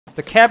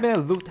the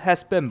cabinet loot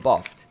has been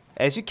buffed.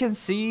 As you can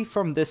see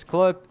from this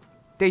clip,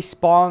 they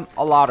spawn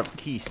a lot of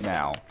keys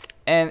now.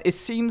 And it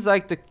seems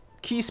like the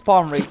key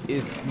spawn rate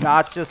is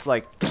not just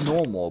like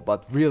normal,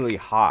 but really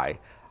high.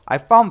 I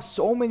found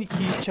so many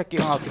keys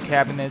checking out the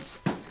cabinets.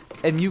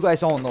 And you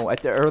guys all know,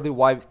 at the early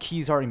wipe,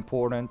 keys are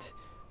important.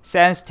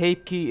 Sans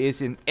tape key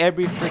is in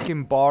every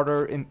freaking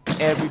barter, in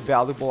every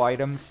valuable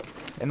items.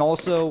 And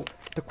also,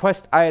 the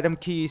quest item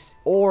keys,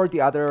 or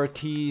the other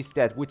keys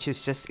that which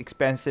is just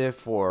expensive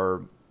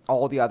for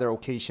all the other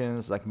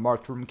occasions, like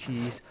marked room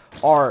keys,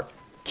 are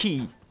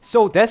key.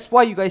 So that's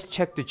why you guys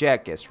check the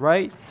jackets,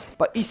 right?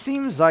 But it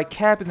seems like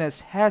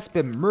cabinets has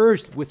been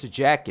merged with the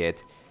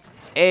jacket,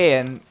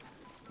 and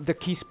the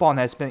key spawn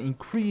has been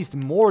increased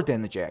more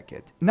than the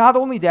jacket. Not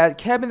only that,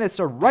 cabinets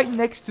are right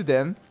next to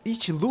them.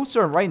 Each loots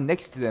are right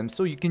next to them,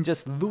 so you can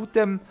just loot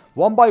them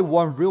one by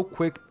one real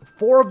quick.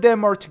 4 of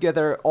them are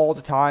together all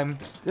the time.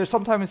 There's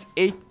sometimes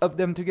 8 of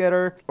them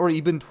together, or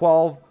even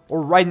 12,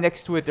 or right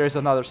next to it there's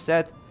another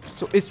set.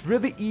 So it's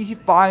really easy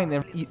find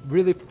and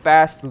really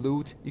fast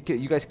loot.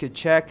 You guys can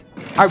check.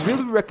 I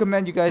really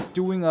recommend you guys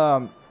doing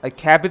a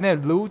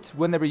cabinet loot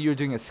whenever you're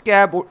doing a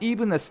scab or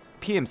even a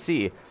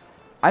PMC.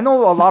 I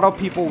know a lot of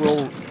people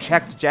will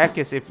check the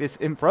jackets if it's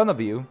in front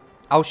of you.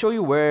 I'll show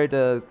you where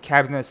the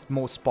cabinets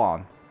most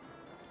spawn.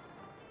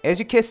 As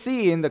you can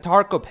see in the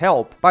Tarkov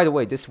help, by the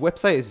way, this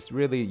website is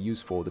really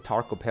useful, the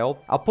Tarkov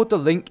help. I'll put the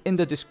link in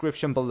the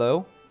description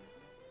below.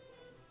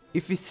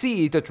 If you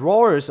see, the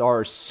drawers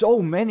are so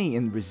many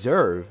in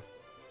reserve.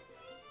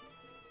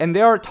 And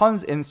there are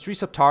tons in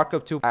Streets of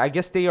Tarkov too. I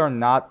guess they are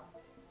not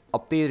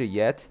updated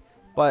yet.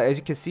 But as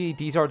you can see,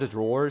 these are the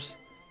drawers.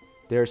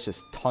 There's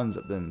just tons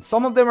of them.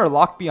 Some of them are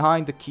locked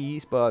behind the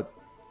keys, but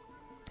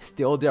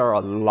still there are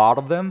a lot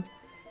of them.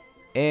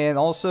 And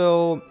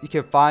also, you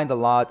can find a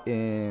lot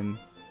in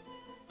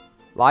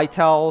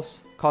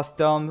Lighthouse,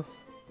 Customs,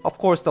 of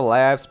course the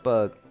labs,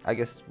 but I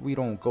guess we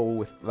don't go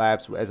with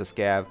labs as a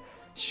scav.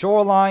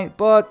 Shoreline,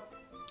 but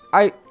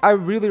I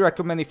really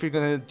recommend if you're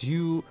gonna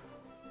do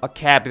a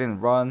cabinet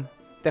run,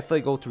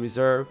 definitely go to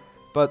reserve.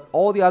 But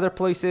all the other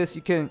places,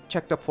 you can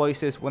check the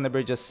places whenever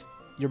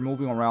you're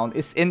moving around.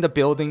 It's in the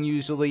building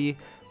usually.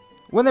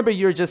 Whenever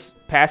you're just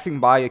passing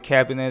by a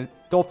cabinet,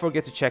 don't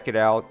forget to check it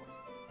out.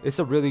 It's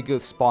a really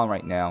good spawn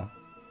right now.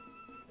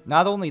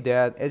 Not only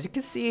that, as you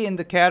can see in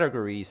the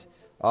categories,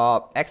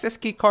 access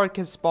key card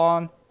can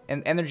spawn,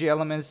 and energy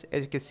elements,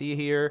 as you can see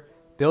here.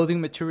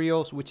 Building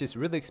materials, which is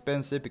really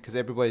expensive because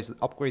everybody's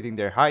upgrading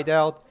their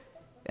hideout.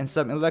 And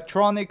some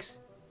electronics.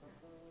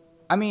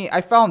 I mean,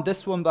 I found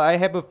this one, but I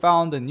haven't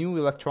found the new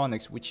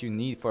electronics which you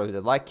need for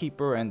the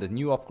Lightkeeper and the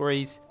new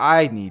upgrades.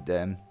 I need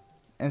them.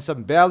 And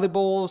some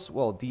valuables,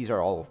 well, these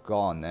are all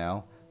gone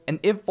now. And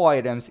info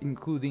items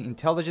including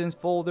intelligence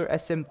folder,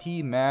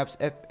 SMT, maps,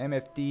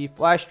 MFD,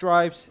 flash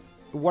drives,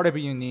 whatever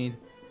you need.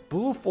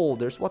 Blue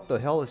folders, what the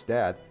hell is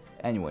that?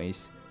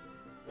 Anyways.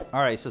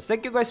 Alright, so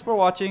thank you guys for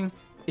watching.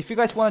 If you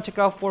guys want to check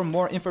out for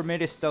more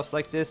informative stuffs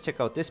like this, check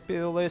out this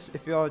playlist.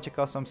 If you want to check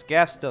out some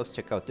scav stuffs,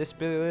 check out this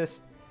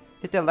playlist.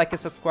 Hit that like and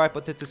subscribe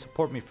button to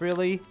support me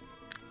freely.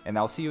 And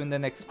I'll see you in the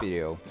next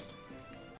video.